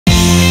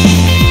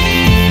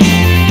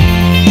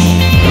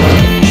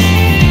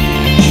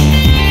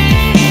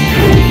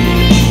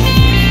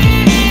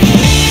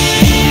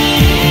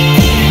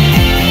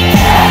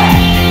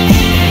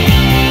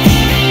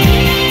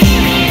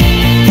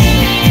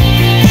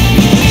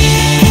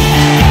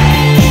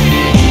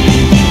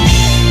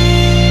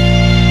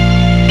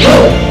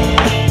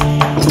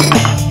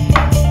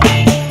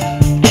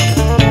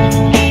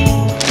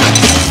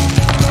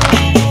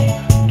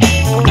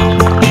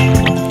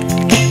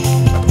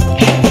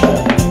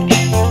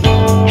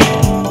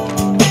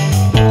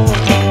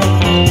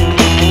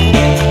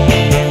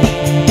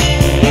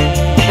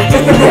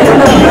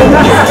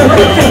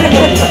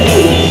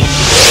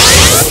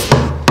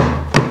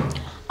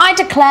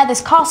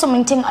this castle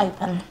meeting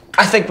open.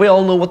 I think we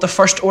all know what the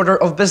first order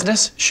of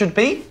business should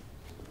be.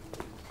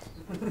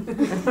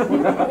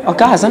 Oh,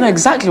 guys, I know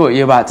exactly what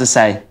you're about to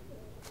say.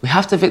 We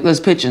have to evict those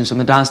pigeons from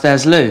the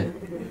downstairs loo.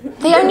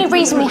 The only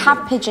reason we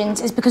have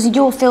pigeons is because of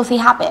your filthy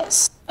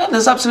habits. And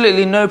there's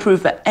absolutely no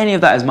proof that any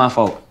of that is my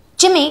fault.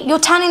 Jimmy, you're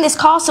turning this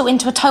castle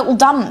into a total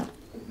dump.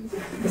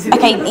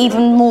 Okay,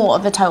 even more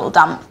of a total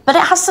dump. But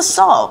it has to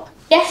stop.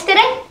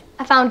 Yesterday,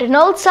 I found an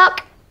old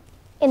sock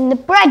in the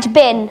bread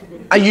bin.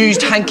 A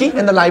used hanky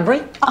in the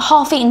library. A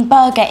half-eaten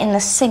burger in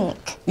the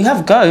sink. You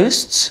have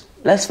ghosts.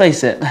 Let's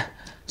face it.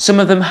 Some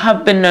of them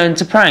have been known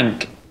to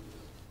prank.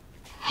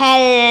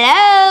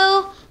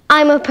 Hello?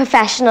 I'm a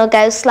professional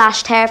ghost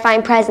 /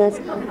 terrifying presence.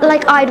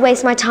 Like I'd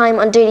waste my time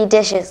on dirty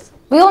dishes.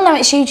 We all know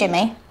it's you,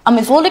 Jimmy. And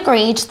we've all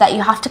agreed that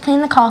you have to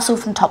clean the castle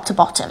from top to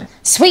bottom.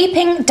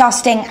 Sweeping,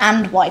 dusting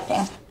and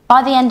wiping.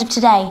 By the end of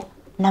today,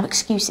 no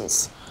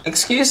excuses.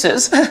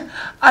 Excuses?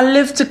 I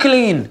live to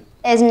clean.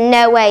 There's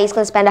no way he's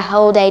going to spend a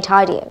whole day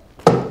tidying.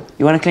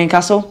 You want a clean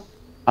castle?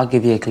 I'll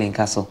give you a clean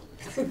castle.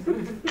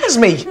 It's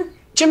me.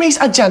 Jimmy's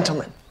a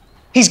gentleman.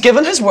 He's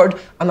given his word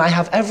and I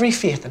have every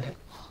faith in him.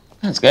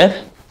 That's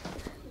good.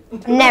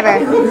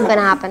 Never going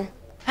to happen.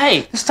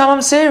 Hey, this time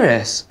I'm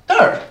serious.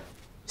 There.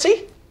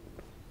 See?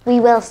 We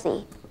will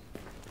see.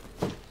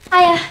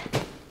 Hiya.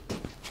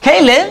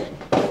 Kaitlyn?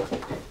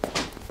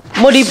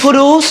 Muddy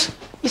puddles?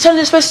 You turned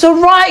this place to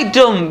a right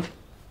dump.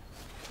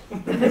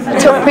 You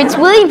took Prince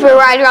William for a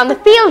ride around the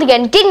field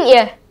again, didn't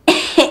you?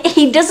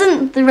 He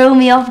doesn't throw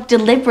me off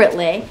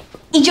deliberately.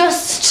 He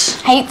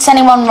just hates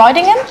anyone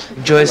riding him.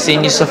 Enjoy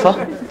seeing you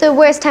suffer. The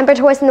worst tempered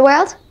horse in the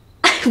world?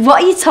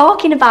 What are you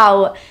talking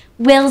about?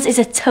 Wills is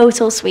a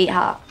total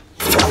sweetheart.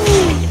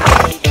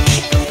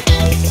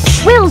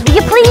 Wills, will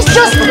you please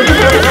just...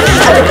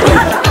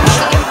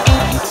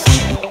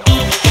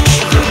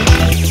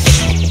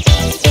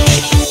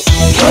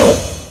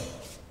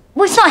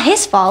 Well, it's not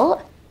his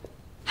fault.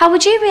 How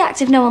would you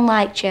react if no one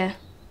liked you?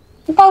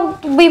 Well,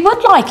 we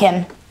would like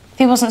him if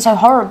he wasn't so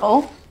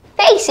horrible.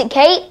 Face it,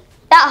 Kate.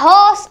 That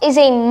horse is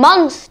a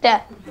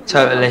monster.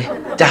 Totally.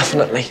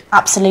 Definitely.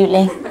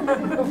 Absolutely.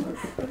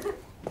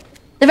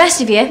 The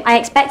rest of you, I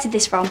expected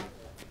this from.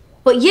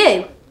 But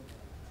you?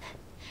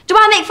 Do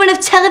I make fun of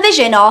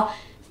television or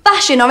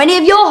fashion or any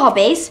of your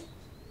hobbies?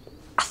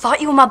 I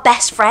thought you were my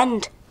best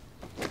friend.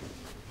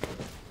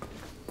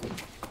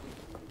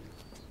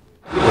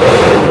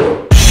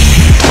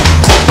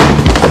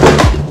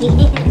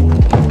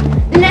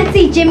 Let's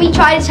see Jimmy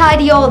try to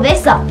tidy all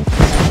this up.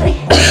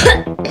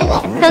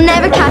 He'll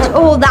never catch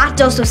all that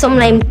dust with some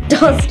lame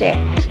duster.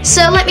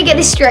 So let me get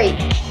this straight.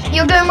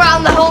 You're going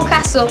around the whole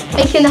castle,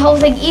 making the whole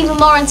thing even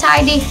more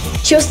untidy,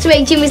 just to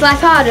make Jimmy's life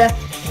harder.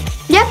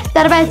 Yep,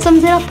 that about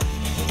sums it up.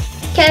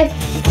 Okay.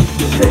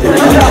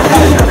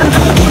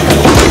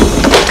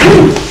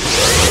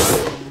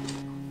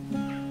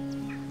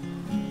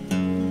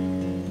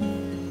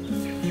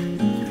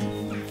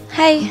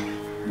 Hey.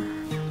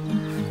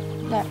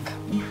 Look,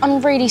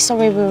 I'm really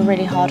sorry we were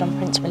really hard on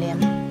Prince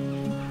William.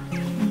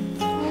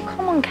 Oh,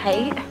 come on,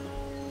 Kate.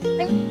 I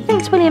think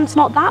Prince William's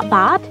not that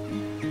bad.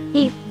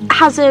 He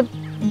has a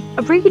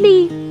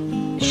really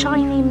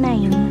shiny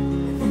mane.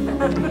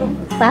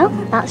 Well,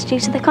 that's due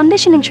to the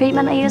conditioning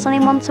treatment I use on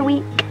him once a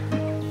week.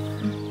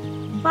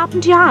 What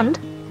happened to your hand?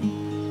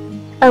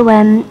 Oh,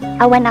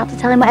 I went out to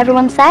tell him what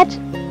everyone said.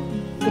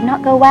 Did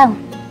not go well.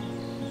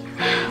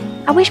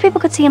 I wish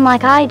people could see him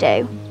like I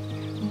do.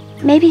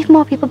 Maybe if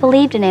more people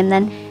believed in him,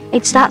 then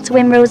he'd start to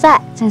win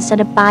rosettes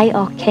instead of bite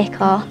or kick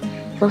or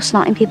blow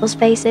snot in people's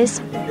faces.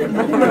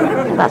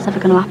 If that's ever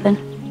going to happen.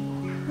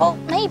 Well,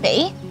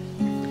 maybe.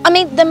 I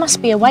mean, there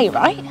must be a way,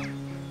 right?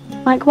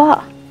 Like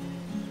what?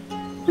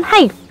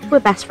 Hey,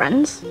 we're best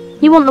friends.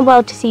 You want the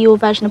world to see your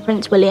version of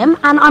Prince William,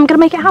 and I'm going to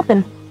make it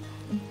happen.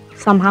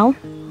 Somehow.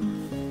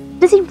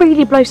 Does he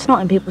really blow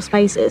snot in people's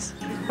faces?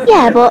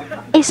 Yeah, but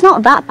it's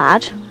not that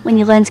bad when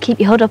you learn to keep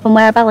your hood up and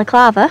wear a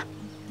balaclava.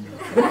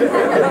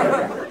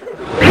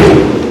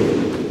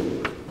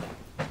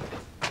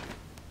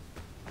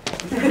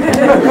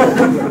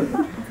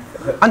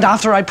 And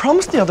after I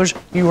promised the others,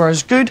 you were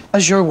as good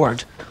as your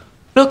word.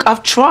 Look,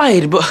 I've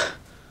tried, but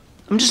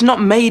I'm just not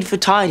made for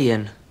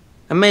tidying.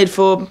 I'm made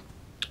for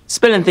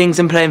spilling things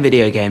and playing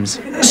video games.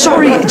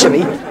 Sorry,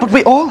 Jimmy, but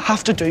we all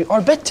have to do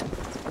our bit.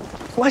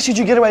 Why should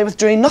you get away with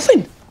doing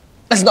nothing?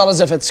 It's not as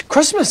if it's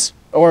Christmas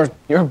or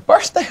your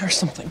birthday or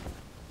something.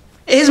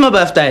 It is my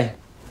birthday.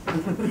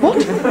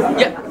 What?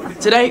 Yeah,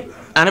 today,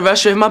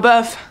 anniversary of my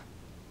birth.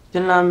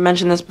 Didn't I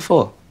mention this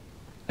before?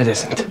 It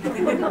isn't.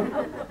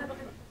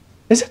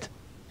 Is it?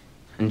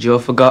 And you all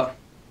forgot.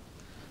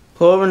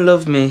 Poor and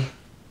love me.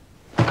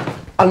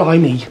 Allow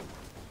me,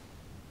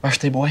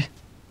 birthday boy.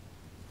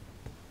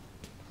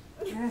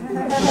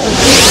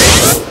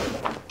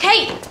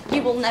 Kate,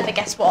 you will never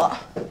guess what.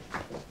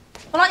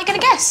 Well, aren't you going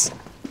to guess?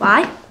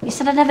 Why? You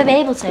said I'd never be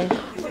able to.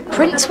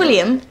 Prince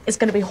William is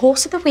going to be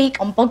Horse of the Week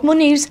on Bogmoor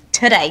News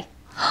today.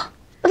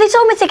 Well, they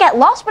told me to get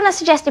lost when I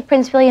suggested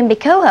Prince William be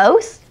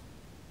co-host.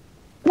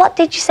 What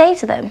did you say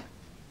to them?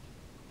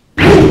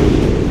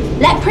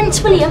 let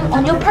Prince William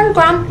on your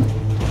programme,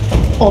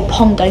 or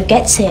Pongo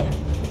gets it.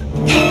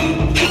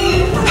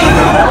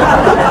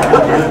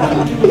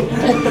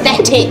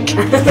 Pathetic.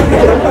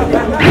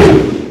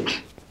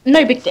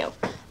 No big deal.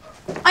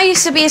 I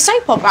used to be a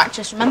soap opera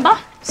actress, remember?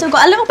 So I've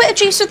got a little bit of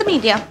juice with the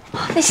media.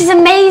 This is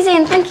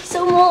amazing. Thank you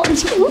so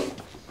much.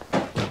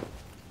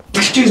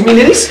 Excuse me,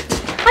 ladies.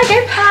 Hi,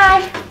 Joe.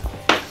 Hi.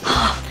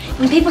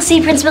 When people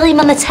see Prince William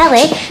on the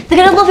telly, they're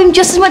going to love him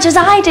just as much as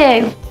I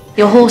do.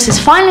 Your horse is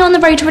finally on the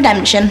road to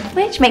redemption.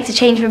 Which makes a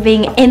change from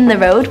being in the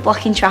road,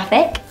 blocking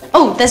traffic.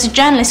 Oh, there's a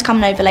journalist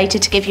coming over later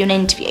to give you an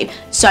interview.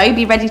 So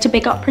be ready to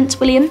big up Prince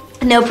William.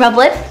 No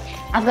problem.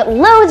 I've got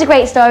loads of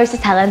great stories to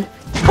tell him.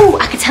 Oh,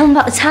 I could tell him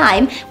about the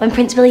time when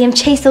Prince William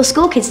chased those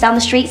school kids down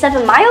the street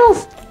 7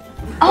 miles.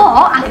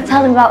 Or I could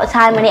tell him about the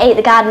time when he ate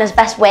the gardener's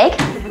best wig.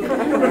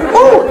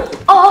 Oh,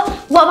 or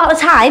what about the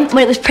time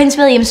when it was Prince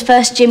William's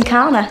first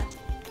gymkhana?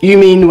 You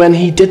mean when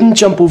he didn't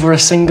jump over a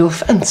single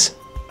fence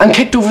and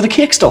kicked over the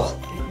cake stall?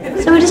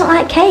 So he doesn't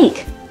like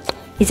cake?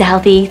 He's a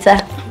healthy eater.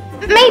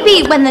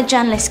 Maybe when the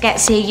journalist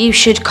gets here, you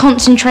should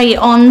concentrate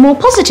on more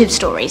positive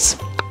stories.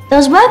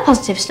 Those were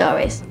positive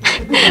stories.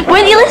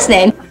 Weren't you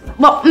listening?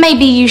 Well,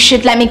 maybe you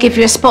should let me give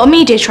you a spot of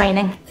media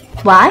training.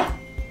 Why?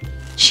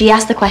 She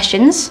asked the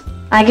questions,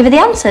 I give her the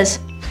answers.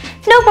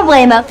 No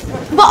problemo.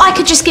 Well, I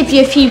could just give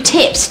you a few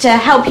tips to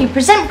help you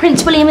present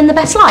Prince William in the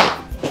best light.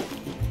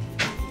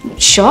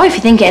 Sure, if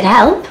you think it'd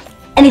help.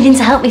 Anything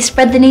to help me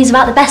spread the news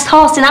about the best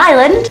horse in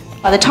Ireland.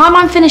 By the time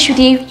I'm finished with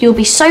you, you'll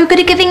be so good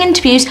at giving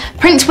interviews,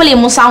 Prince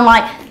William will sound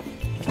like...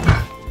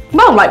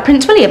 well, like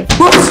Prince William.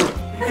 What?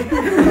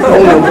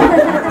 Oh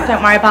no.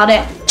 Don't worry about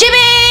it.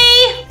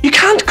 Jimmy! You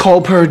can't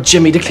call poor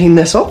Jimmy to clean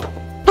this up.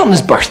 Not on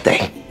his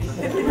birthday.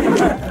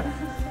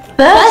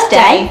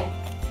 Birthday?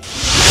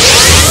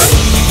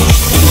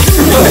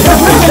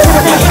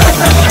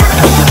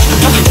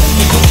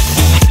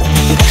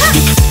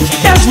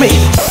 Esme!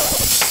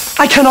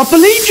 I cannot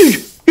believe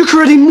you! You're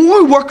creating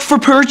more work for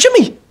poor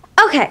Jimmy.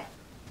 Okay.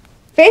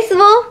 First of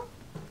all,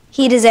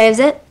 he deserves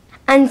it.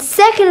 And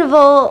second of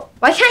all,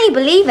 why can't you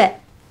believe it?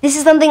 This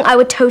is something I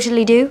would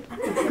totally do.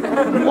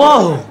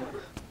 Whoa!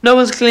 No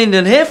one's cleaned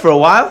in here for a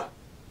while.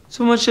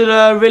 Someone should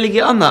really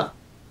get on that.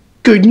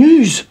 Good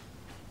news.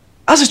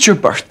 As it's your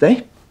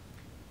birthday,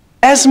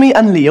 Esme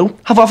and Leo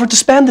have offered to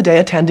spend the day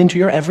attending to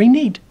your every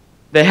need.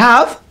 They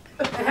have?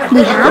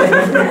 We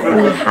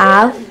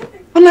have.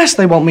 Unless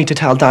they want me to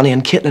tell Dani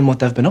and Kaitlyn what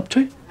they've been up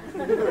to.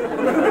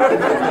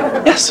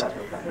 Yes.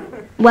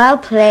 Well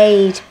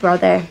played,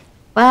 brother.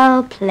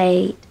 Well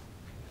played.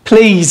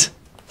 Please,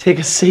 take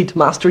a seat,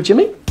 Master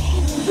Jimmy.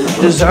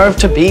 You deserve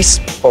to be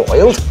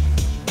spoiled.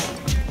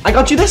 I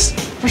got you this,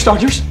 for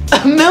starters. A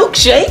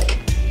milkshake?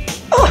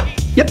 Oh,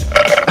 yep.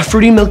 A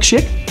fruity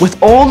milkshake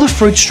with all the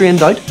fruit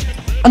strained out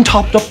and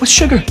topped up with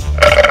sugar.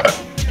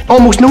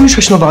 Almost no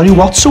nutritional value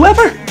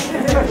whatsoever.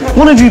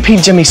 One of you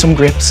feed Jimmy some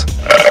grapes.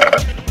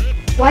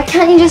 Why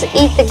can't you just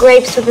eat the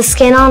grapes with the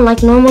skin on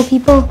like normal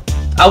people?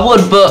 I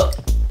would, but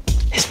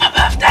it's my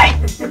birthday.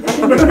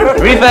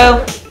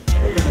 Refill.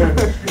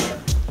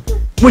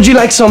 Would you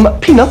like some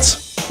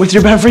peanuts with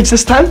your beverage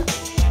this time?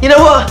 You know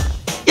what?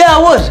 Yeah, I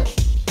would.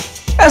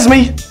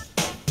 Esme,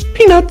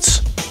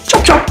 peanuts.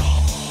 Chop chop.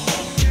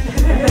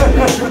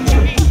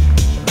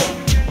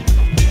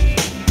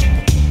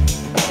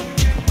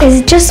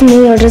 Is it just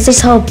me or does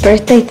this whole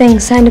birthday thing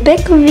sound a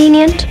bit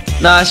convenient?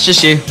 Nah, it's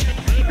just you.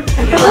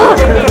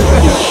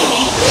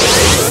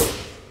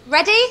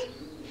 Ready?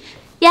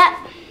 Yeah.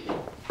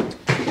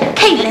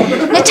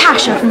 Kaitlyn,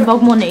 Natasha from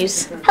Bogmoor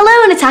News.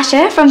 Hello,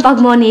 Natasha from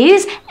Bogmoor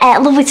News.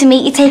 Lovely to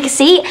meet you. Take a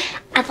seat.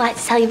 I'd like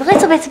to tell you a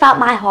little bit about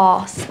my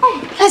horse.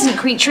 Oh, pleasant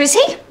creature, is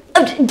he?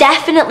 Oh,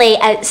 definitely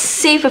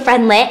super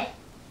friendly.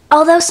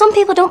 Although some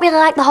people don't really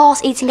like the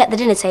horse eating at the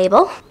dinner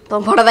table.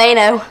 But what do they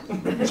know?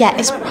 Yeah,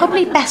 it's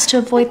probably best to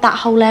avoid that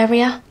whole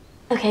area.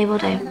 Okay, we'll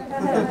do.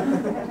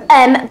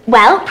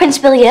 Well,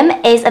 Prince William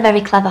is a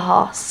very clever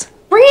horse.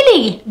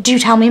 Really? Do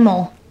tell me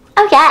more.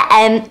 Oh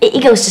yeah, he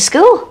goes to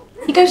school.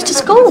 He goes to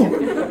school?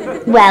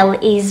 Well,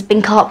 he's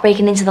been caught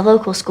breaking into the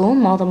local school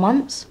more than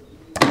once.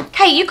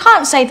 Kate, you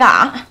can't say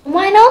that.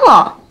 Why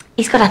not?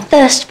 He's got a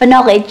thirst for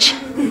knowledge.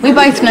 We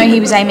both know he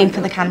was aiming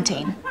for the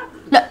canteen.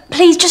 Look,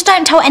 please just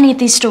don't tell any of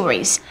these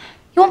stories.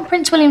 You want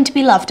Prince William to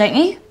be loved, don't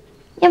you?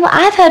 Yeah, well,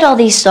 I've heard all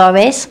these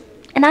stories,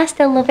 and I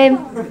still love him.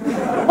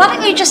 Why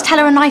don't you just tell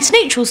her a nice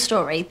neutral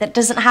story that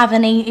doesn't have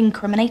any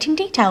incriminating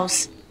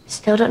details?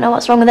 Still don't know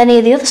what's wrong with any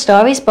of the other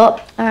stories,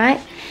 but all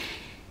right.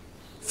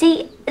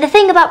 See, the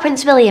thing about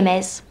Prince William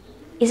is,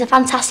 he's a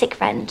fantastic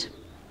friend.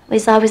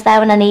 He's always there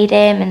when I need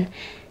him and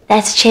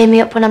there to cheer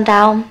me up when I'm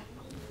down.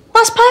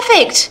 That's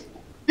perfect.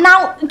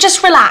 Now,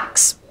 just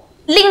relax.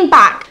 Lean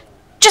back.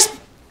 Just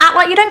act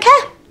like you don't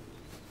care.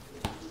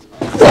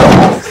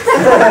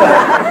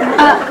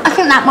 I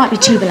think that might be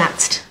too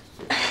relaxed.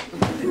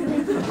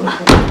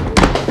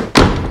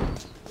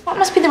 That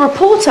must be the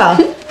reporter.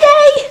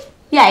 Yay!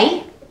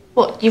 Yay?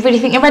 What, you really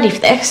think you're ready for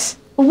this?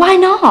 Well, why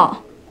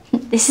not?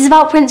 This is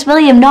about Prince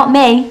William, not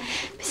me.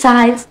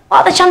 Besides, what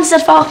are the chances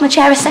I'd fall off my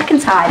chair a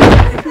second time?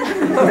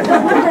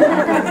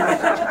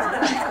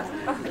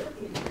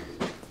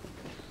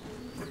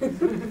 You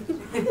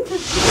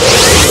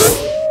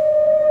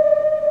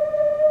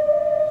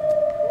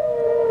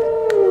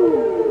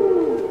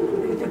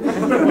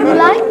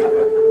like?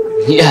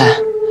 Yeah.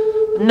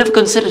 I've never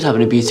considered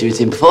having a beauty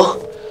routine before.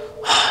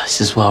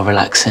 This is well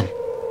relaxing.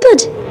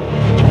 Good.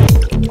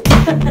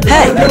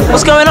 Hey,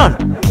 what's going on?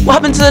 What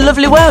happened to the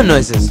lovely whale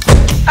noises?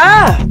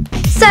 Ah!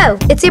 So,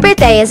 it's your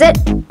birthday, is it?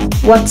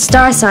 What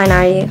star sign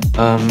are you?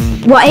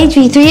 What age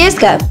were you 3 years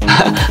ago?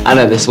 I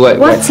know this. Wait.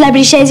 What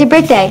celebrity shares your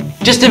birthday?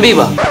 Justin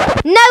Bieber.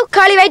 No,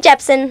 Carly Rae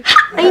Jepsen.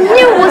 I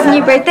knew it wasn't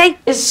your birthday.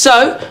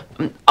 So,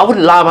 I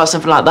wouldn't lie about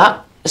something like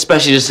that,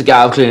 especially just to get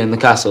out of cleaning the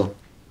castle.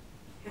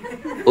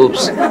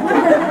 Oops.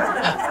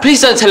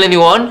 Please don't tell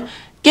anyone.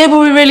 Gabe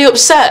will be really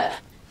upset.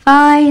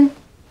 Fine.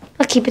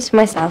 I'll keep it to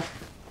myself.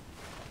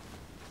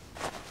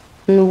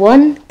 On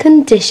one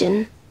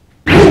condition.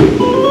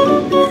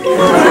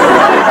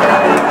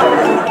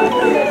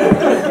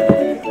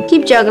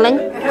 Keep juggling.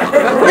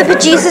 The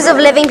producers of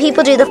Living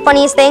People Do the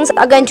Funniest Things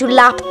are going to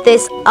lap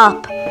this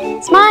up.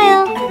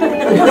 Smile.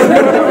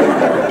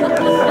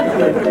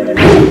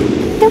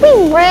 Do we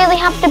really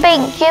have to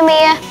bake Jimmy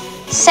a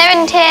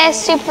 7-tier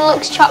super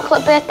deluxe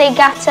chocolate birthday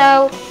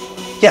gatto?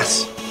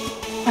 Yes.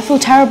 I feel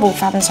terrible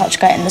for having such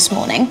goat in this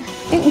morning.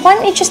 Why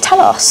don't you just tell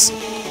us?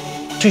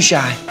 Too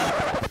shy.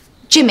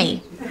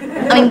 Jimmy.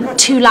 I mean,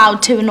 too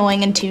loud, too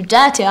annoying and too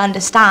dirty, I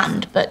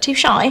understand, but too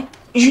shy.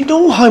 You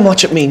know how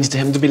much it means to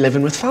him to be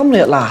living with family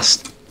at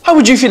last. How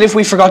would you feel if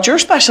we forgot your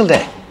special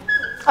day?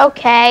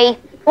 Okay,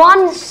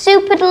 one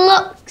super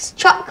deluxe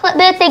chocolate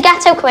birthday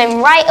gatto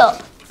coming right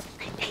up.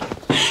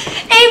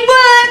 It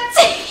worked!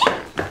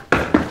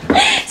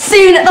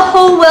 Soon the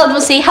whole world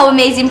will see how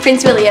amazing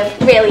Prince William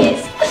really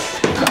is.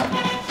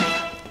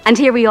 And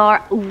here we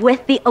are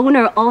with the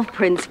owner of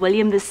Prince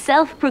William, the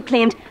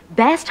self-proclaimed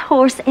best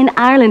horse in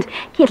Ireland.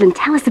 Kaitlyn,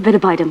 tell us a bit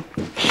about him.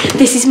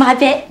 This is my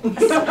bit.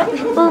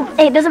 Well,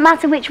 it doesn't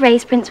matter which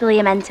race Prince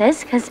William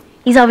enters, because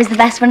he's always the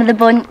best one of the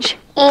bunch.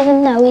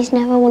 Even though he's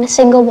never won a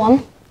single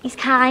one. He's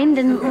kind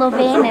and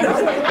loving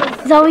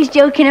and he's always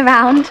joking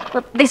around.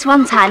 But this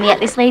one time he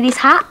ate this lady's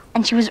hat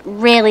and she was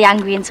really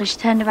angry until she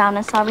turned around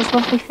and saw his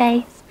lovely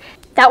face.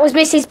 That was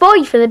Mrs.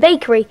 Boyd from the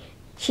bakery.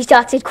 She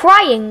started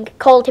crying,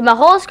 called him a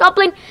horse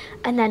goblin,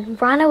 and then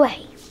ran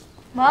away.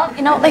 Well,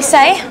 you know what they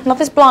say, love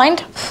is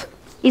blind.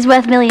 He's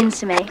worth millions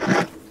to me.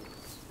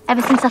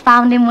 Ever since I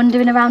found him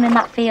wandering around in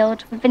that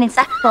field, we've been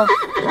inseparable.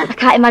 I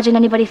can't imagine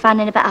anybody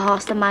finding a better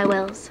horse than my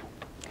Wills.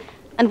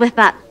 And with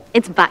that,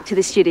 it's back to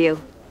the studio.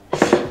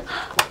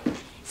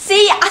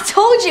 See, I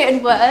told you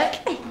it'd work.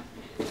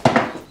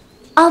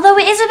 Although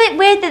it is a bit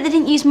weird that they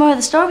didn't use more of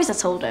the stories I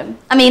told them.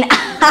 I mean,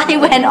 I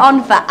went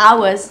on for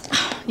hours.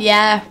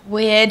 Yeah,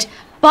 weird.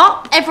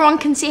 But everyone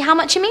can see how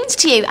much it means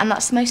to you, and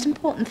that's the most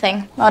important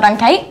thing. Well done,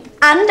 Kait.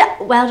 And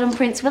well done,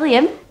 Prince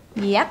William.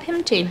 Yep,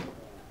 him too.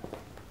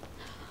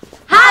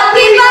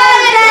 Happy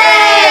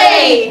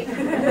birthday!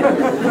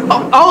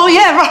 Oh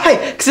yeah, right.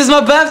 Because it's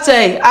my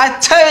birthday. I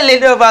totally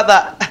know about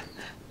that.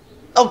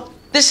 Oh,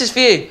 this is for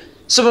you.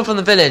 Someone from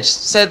the village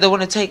said they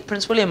want to take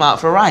Prince William out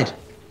for a ride.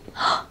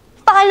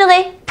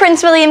 Finally,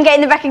 Prince William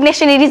getting the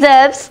recognition he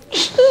deserves.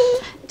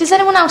 Does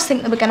anyone else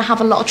think that we're going to have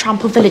a lot of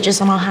trampled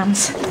villagers on our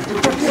hands?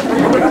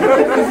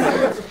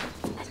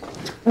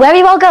 Where are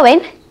you all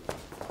going?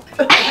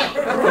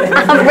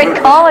 I've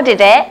recorded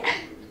it,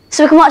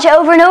 so we can watch it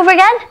over and over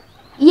again.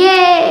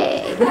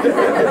 Yay!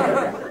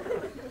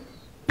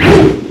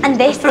 And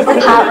this is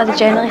the part where the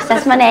journalist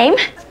says my name.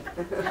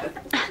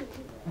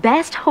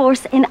 Best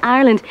horse in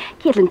Ireland.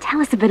 Kaitlyn,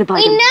 tell us a bit about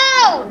him. We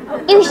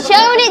know! You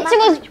showed it to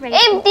us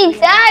 50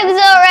 times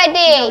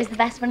already! He's the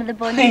best one of the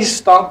bunch. Please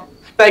stop.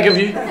 Beg of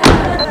you.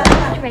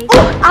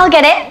 Oh, I'll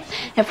get it.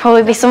 There'll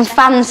probably be some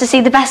fans to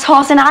see the best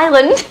horse in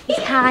Ireland. He's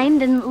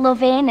kind and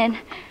loving and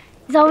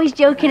he's always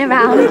joking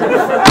around.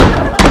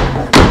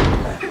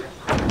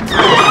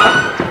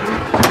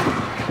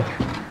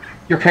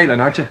 You're Kaitlyn,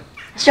 aren't you?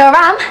 Sure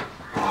am.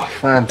 Oh,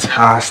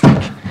 fantastic.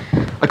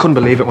 I couldn't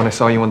believe it when I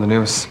saw you on the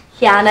news.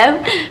 Yeah, I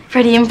know.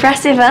 Pretty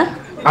impressive, huh?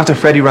 After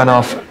Freddie ran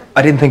off,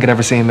 I didn't think I'd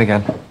ever see him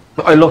again.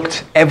 I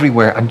looked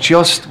everywhere, and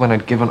just when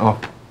I'd given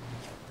up,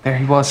 there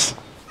he was.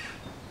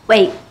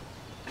 Wait,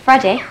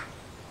 Freddie?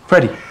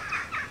 Freddie,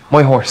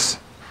 my horse.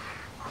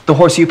 The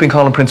horse you've been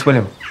calling Prince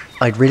William.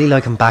 I'd really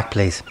like him back,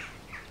 please.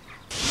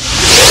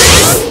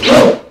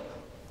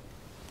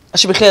 I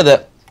should be clear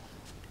that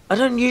I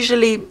don't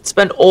usually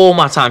spend all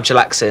my time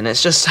chillaxing.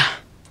 It's just...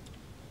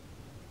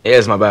 It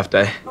is my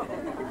birthday.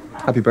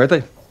 Happy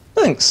birthday.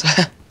 Thanks.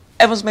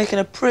 Everyone's making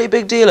a pretty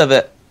big deal of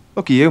it.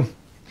 Lucky you.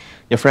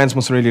 Your friends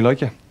must really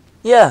like you.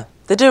 Yeah,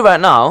 they do right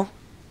now.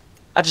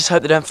 I just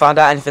hope they don't find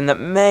out anything that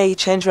may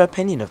change their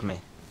opinion of me.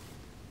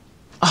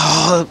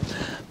 Oh,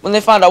 when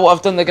they find out what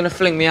I've done, they're going to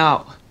fling me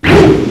out.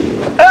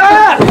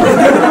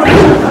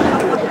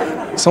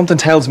 Something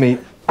tells me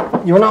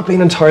you're not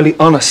being entirely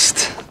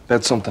honest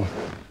about something.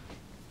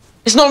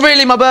 It's not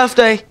really my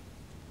birthday.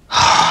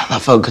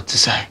 That felt good to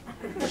say.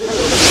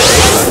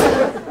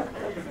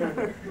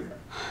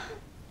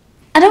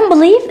 I don't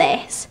believe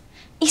this.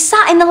 He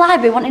sat in the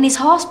library wanting his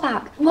horse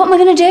back. What am I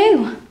going to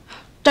do?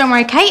 Don't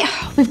worry, Kate.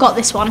 We've got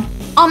this one.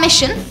 Our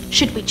mission,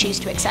 should we choose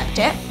to accept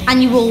it,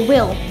 and you all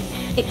will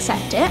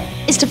accept it,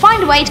 is to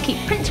find a way to keep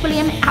Prince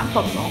William at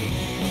Bogmoor.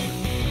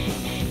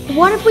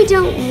 What if we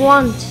don't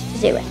want to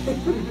do it?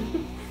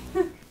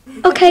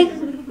 Okay,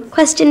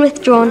 question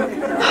withdrawn.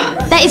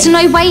 There is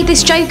no way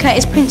this Joker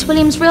is Prince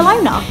William's real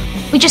owner.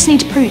 We just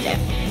need to prove it.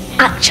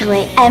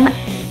 Actually,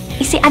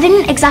 you see, I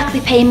didn't exactly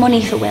pay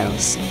money for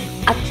Wills.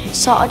 I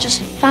sort of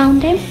just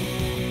found him.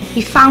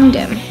 You found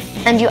him?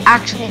 And you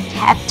actually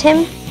kept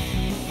him?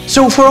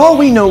 So for all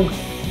we know,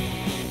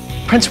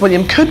 Prince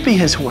William could be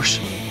his horse.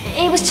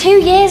 It was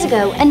 2 years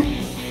ago, and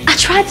I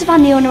tried to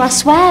find the owner, I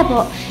swear,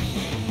 but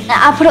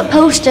I put up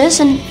posters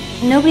and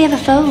nobody ever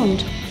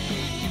phoned.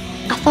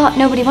 I thought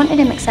nobody wanted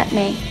him except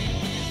me.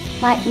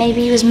 Like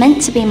maybe he was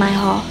meant to be my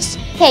horse.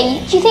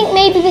 Hey, do you think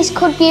maybe this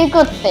could be a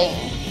good thing?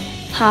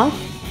 How?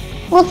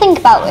 Well, think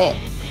about it.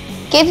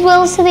 Give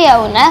Wills to the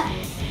owner,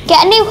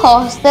 get a new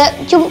horse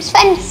that jumps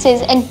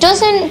fences and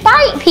doesn't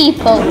bite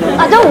people.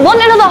 I don't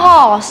want another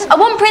horse. I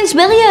want Prince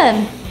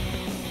William.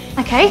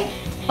 Okay,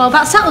 well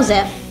that settles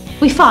it.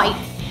 We fight.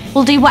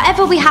 We'll do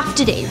whatever we have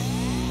to do.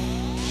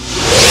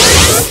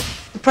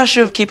 The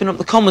pressure of keeping up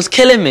the con was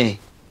killing me.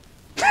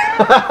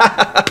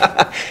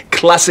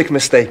 Classic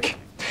mistake.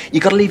 You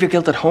gotta leave your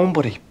guilt at home,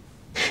 buddy.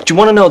 Do you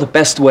want to know the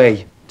best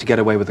way to get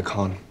away with a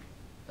con?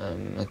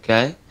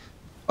 Okay.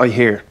 I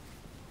hear.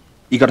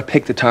 You gotta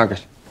pick the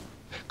target.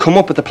 Come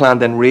up with a plan,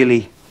 then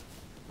really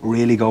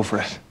go for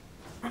it.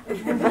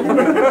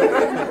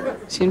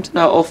 Seem to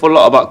know an awful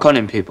lot about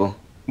conning people.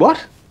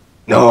 What?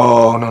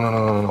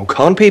 No.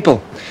 Con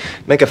people.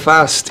 Make a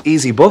fast,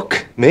 easy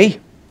buck. Me?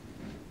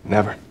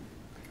 Never.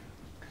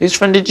 Whose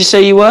friend did you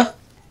say you were?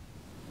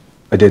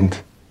 I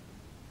didn't.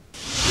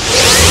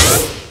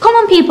 Come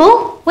on,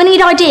 people. We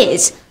need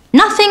ideas.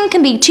 Nothing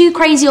can be too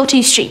crazy or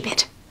too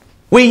stupid.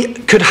 We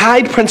could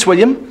hide Prince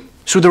William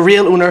so the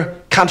real owner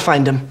can't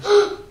find him.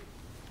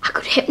 I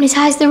could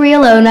hypnotise the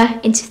real owner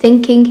into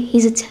thinking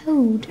he's a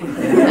toad.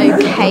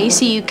 Okay,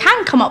 so you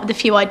can come up with a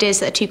few ideas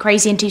that are too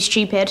crazy and too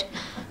stupid.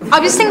 I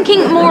was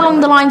thinking more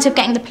along the lines of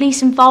getting the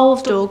police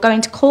involved or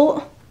going to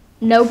court.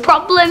 No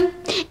problem.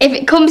 If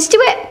it comes to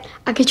it,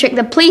 I could trick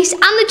the police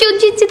and the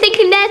judge into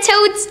thinking they're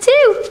toads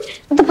too.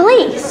 The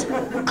police?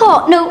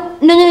 Court?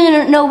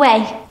 No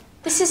way.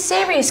 This is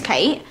serious,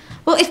 Kate.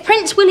 Well, if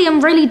Prince William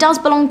really does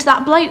belong to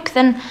that bloke,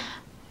 then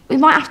we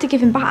might have to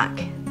give him back.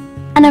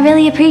 And I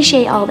really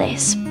appreciate all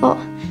this, but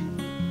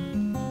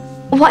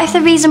what if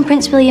the reason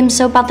Prince William's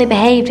so badly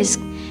behaved is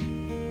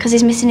because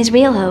he's missing his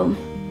real home?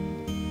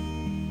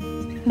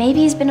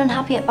 Maybe he's been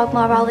unhappy at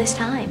Bogmoor all this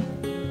time.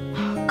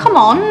 Come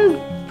on,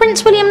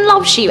 Prince William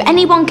loves you.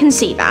 Anyone can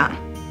see that.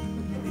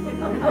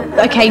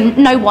 Okay,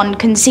 no one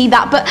can see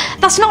that, but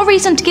that's not a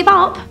reason to give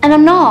up. And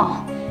I'm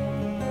not.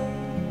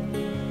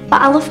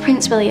 But I love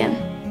Prince William,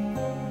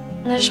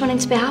 and I just want him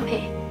to be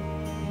happy.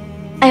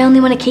 I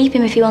only want to keep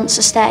him if he wants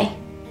to stay.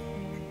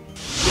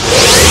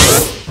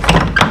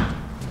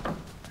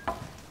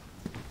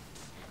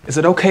 Is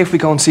it okay if we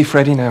go and see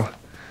Freddie now?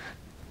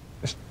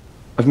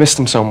 I've missed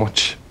him so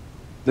much.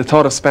 The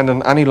thought of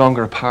spending any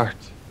longer apart.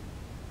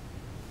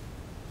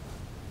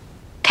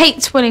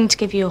 Kate's willing to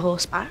give you a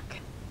horse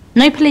back.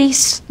 No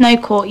police, no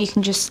court, you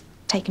can just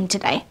take him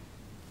today.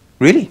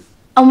 Really?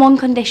 On one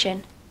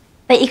condition.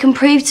 That you can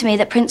prove to me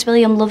that Prince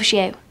William loves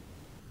you.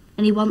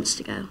 And he wants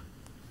to go.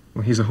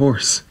 Well, he's a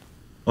horse.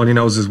 All he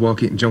knows is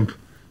walk, eat and jump.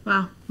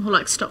 Wow, more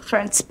like stop, throw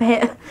and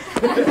spit.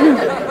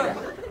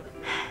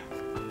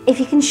 If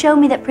you can show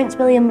me that Prince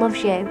William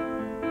loves you,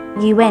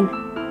 you win.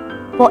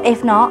 But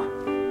if not,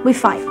 we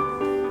fight.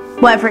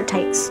 Whatever it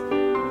takes.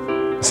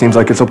 Seems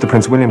like it's up to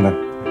Prince William then.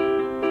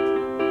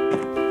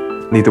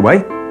 Lead the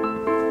way.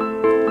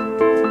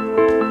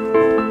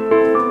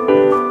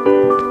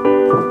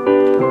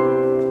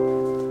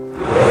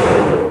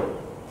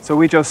 So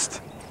we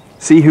just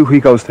see who he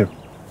goes to.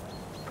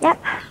 Yep.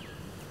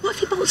 What if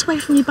he bolts away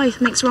from you both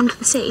and makes a run for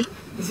the sea?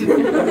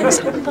 It's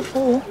happened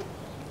before.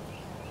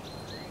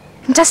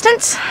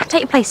 Contestants,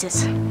 take your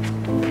places.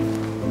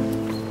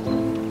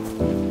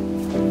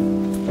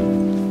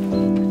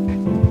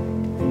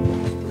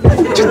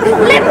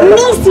 Let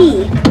me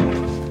see.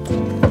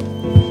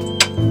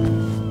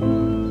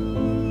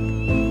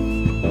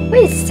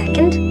 Wait a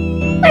second.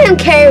 I don't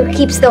care who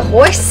keeps the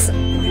horse.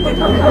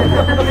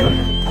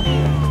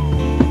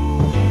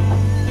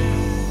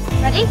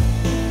 Ready?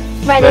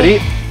 Ready?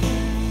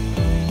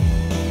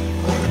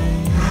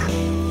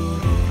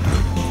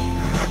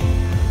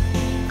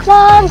 Come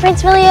on,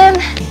 Prince William.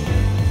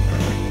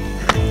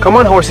 Come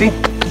on, horsey.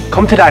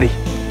 Come to Daddy.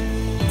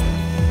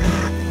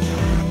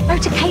 Go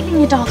to Kaitlyn,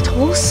 you daft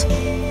horse.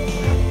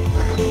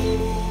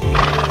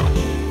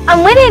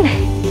 I'm winning.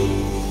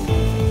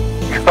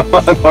 Come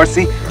on,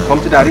 horsey.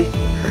 Come to Daddy.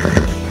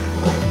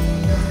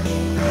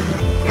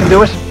 You can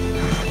do it.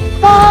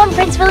 Come on,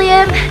 Prince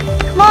William.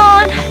 Come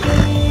on.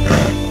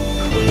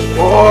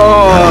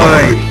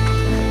 Boy!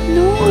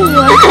 No.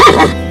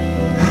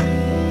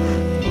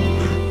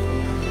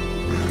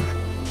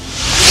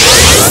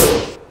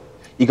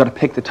 You gotta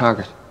pick the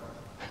target.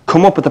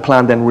 Come up with a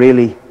plan, then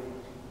really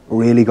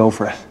really go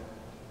for it.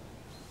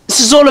 This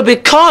is all a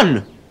big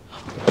con.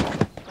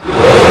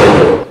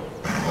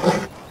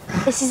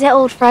 This is it,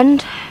 old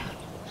friend.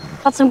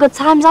 Had some good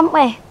times, haven't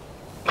we?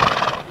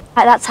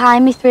 Like that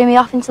time he threw me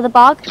off into the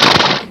bog.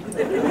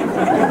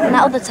 And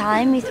that other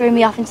time he threw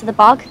me off into the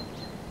bog.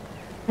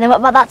 And then what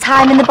about that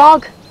time in the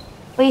bog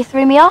where you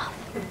threw me off?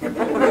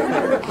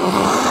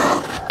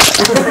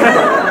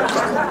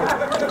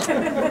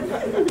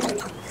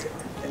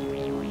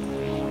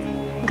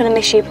 I'm gonna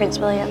miss you, Prince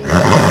William.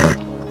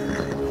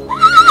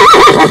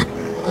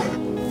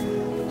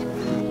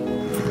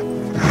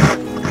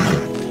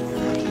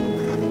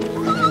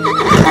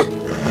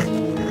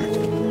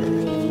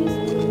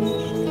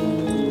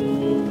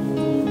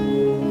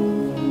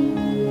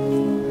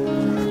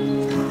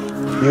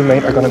 You,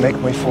 mate, are going to make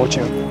my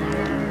fortune.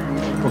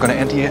 We're going to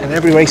enter you in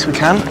every race we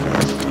can,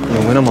 and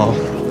you'll win them all.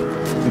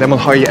 And then we'll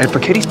hire you out for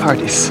kiddies'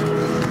 parties.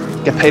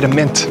 Get paid a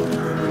mint.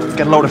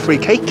 Get a load of free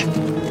cake.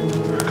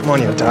 Come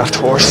on, you daft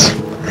horse.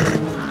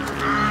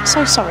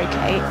 So sorry,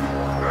 Kate.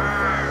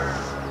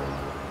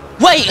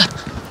 Wait!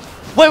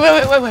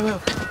 Wait.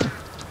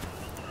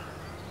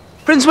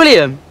 Prince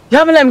William, you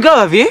haven't let him go,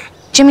 have you?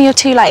 Jimmy, you're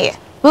too late.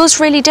 Wills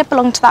really did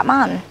belong to that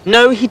man.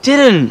 No, he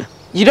didn't.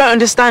 You don't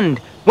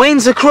understand.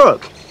 Wayne's a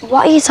crook.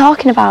 What are you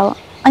talking about?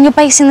 And you're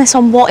basing this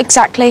on what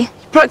exactly? He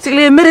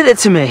practically admitted it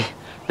to me.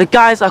 The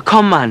guy's a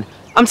con man.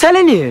 I'm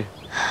telling you.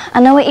 I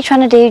know what you're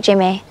trying to do,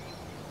 Jimmy.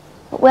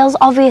 But Will's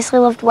obviously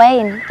loved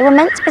Wayne. They were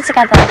meant to be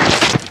together.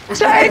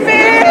 Save me!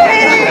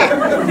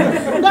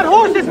 That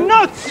horse is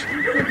nuts!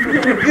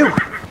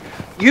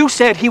 You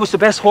said he was the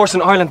best horse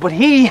in Ireland, but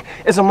he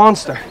is a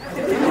monster.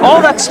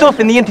 All that stuff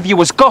in the interview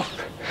was guff.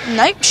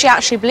 Nope, she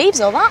actually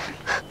believes all that.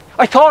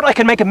 I thought I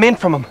could make a mint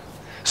from him.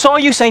 Saw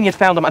you saying you'd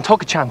found him and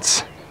took a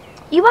chance.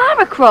 You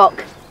are a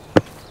crook.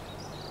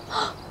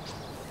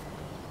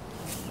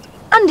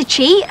 And a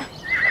cheat.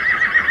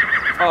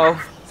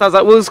 Oh, sounds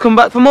like Will's come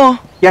back for more.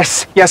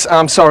 Yes,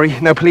 I'm sorry.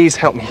 Now please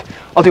help me.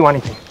 I'll do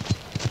anything.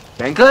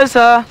 Getting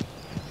closer.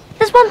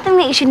 There's one thing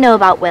that you should know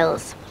about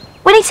Wills.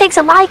 When he takes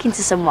a liking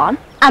to someone,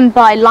 And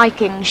by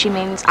liking, she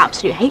means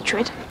absolute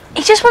hatred.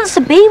 he just wants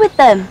to be with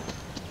them.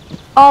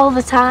 All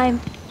the time.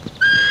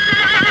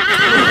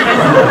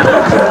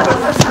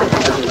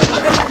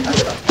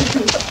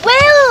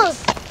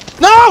 Wills!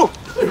 No!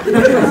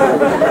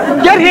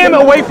 Get him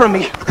away from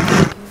me.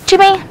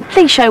 Jimmy,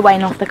 please show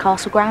Wayne off the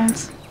castle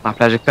grounds. My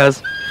pleasure,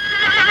 cuz.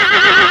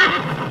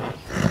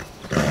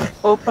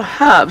 Or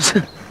perhaps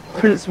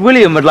Prince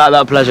William would like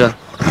that pleasure.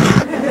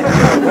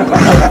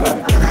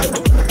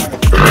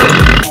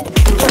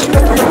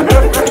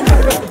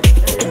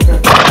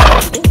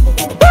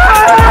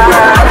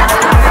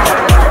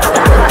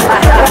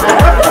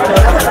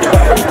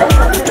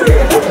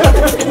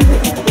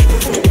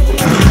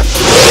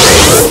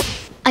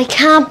 I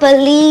can't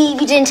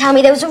believe you didn't tell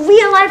me there was a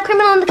real life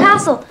criminal in the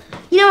castle.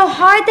 You know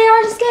how hard they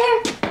are to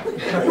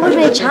scare? It would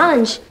have been a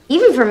challenge,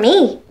 even for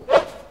me.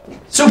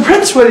 So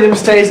Prince William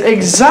stays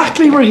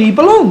exactly where he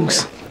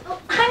belongs.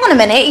 Hang on a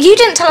minute, you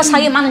didn't tell us how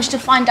you managed to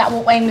find out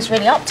what Wayne was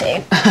really up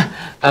to.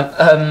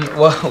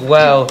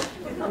 Well,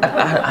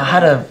 I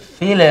had a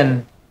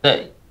feeling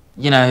that,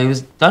 you know, he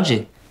was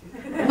dodgy.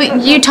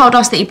 But you told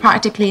us that you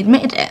practically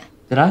admitted it.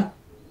 Did I?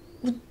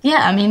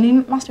 Yeah, I mean,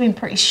 you must have been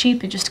pretty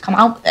stupid just to come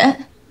out with it.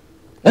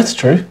 That's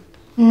true.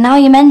 Now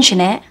you mention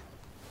it.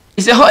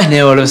 Is it hot in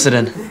here all of a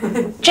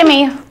sudden?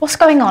 Jimmy, what's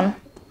going on?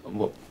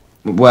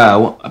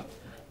 Well,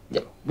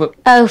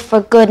 Oh,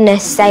 for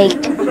goodness sake.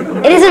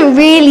 It isn't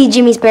really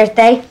Jimmy's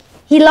birthday.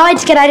 He lied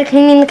to get out of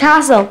cleaning the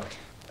castle.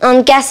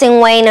 I'm guessing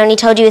Wayne only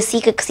told you a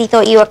secret because he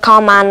thought you were a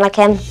con man like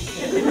him.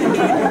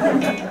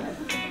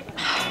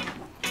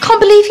 Can't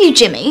believe you,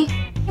 Jimmy.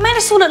 You made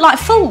us all look like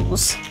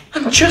fools.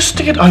 And just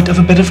to get out of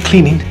a bit of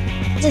cleaning.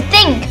 To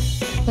think,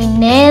 we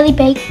nearly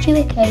baked you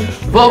a cake.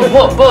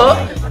 but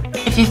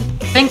if you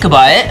think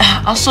about it,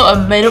 I sort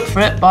of made up for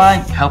it by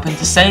helping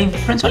to save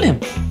Prince William.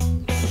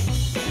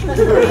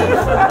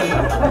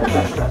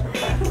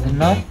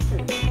 Didn't I?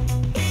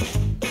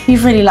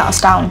 You've really let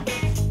us down.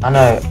 I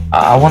know.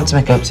 I want to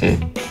make up to you.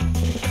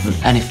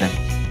 Anything.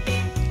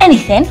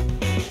 Anything?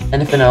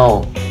 Anything at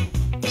all.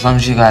 As long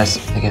as you guys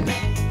forgive me.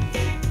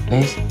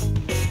 Please?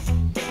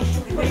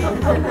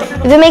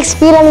 If it makes you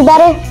feel any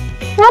better,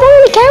 I don't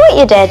really care what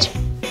you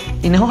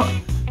did. You know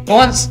what?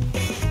 Once,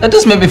 that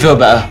does make me feel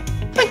better.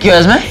 Thank you,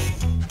 Esme.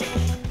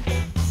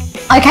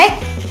 Okay,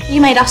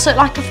 you made us look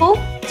like a fool,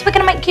 so we're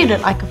gonna make you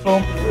look like a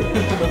fool.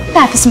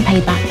 There for some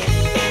payback.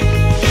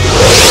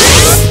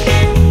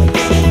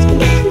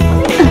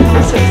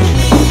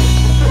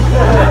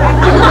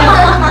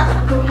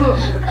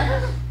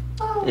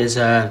 Is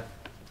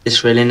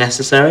this really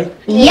necessary?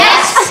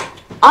 Yes!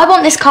 I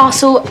want this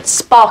castle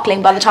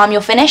sparkling by the time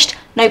you're finished.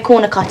 No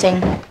corner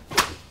cutting.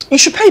 You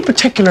should pay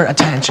particular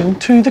attention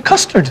to the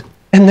custard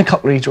in the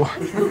cutlery drawer.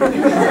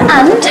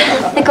 And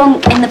the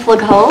gunk in the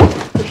plug hole.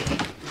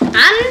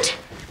 And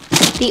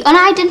the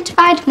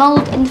unidentified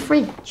mould in the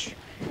fridge.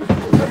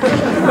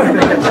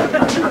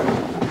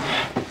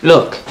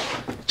 Look,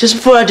 just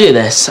before I do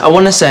this, I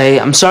want to say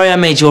I'm sorry I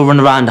made you all run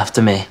around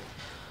after me.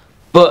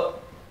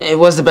 But it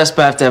was the best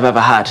birthday I've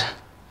ever had.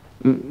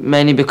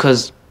 Mainly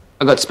because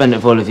I got to spend it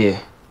with all of you.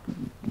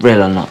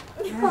 Real or not.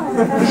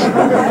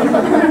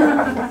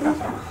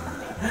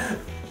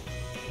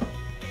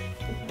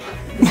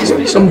 Must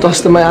be some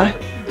dust in my eye.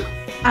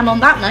 And on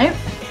that note,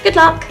 good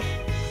luck.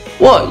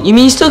 What? You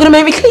mean you're still gonna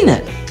make me clean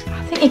it?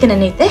 I think you're gonna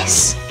need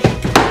this.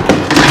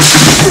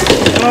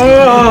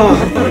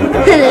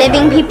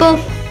 Living people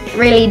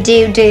really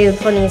do the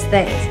funniest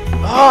things.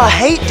 Oh, I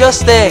hate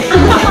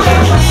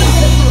dusting.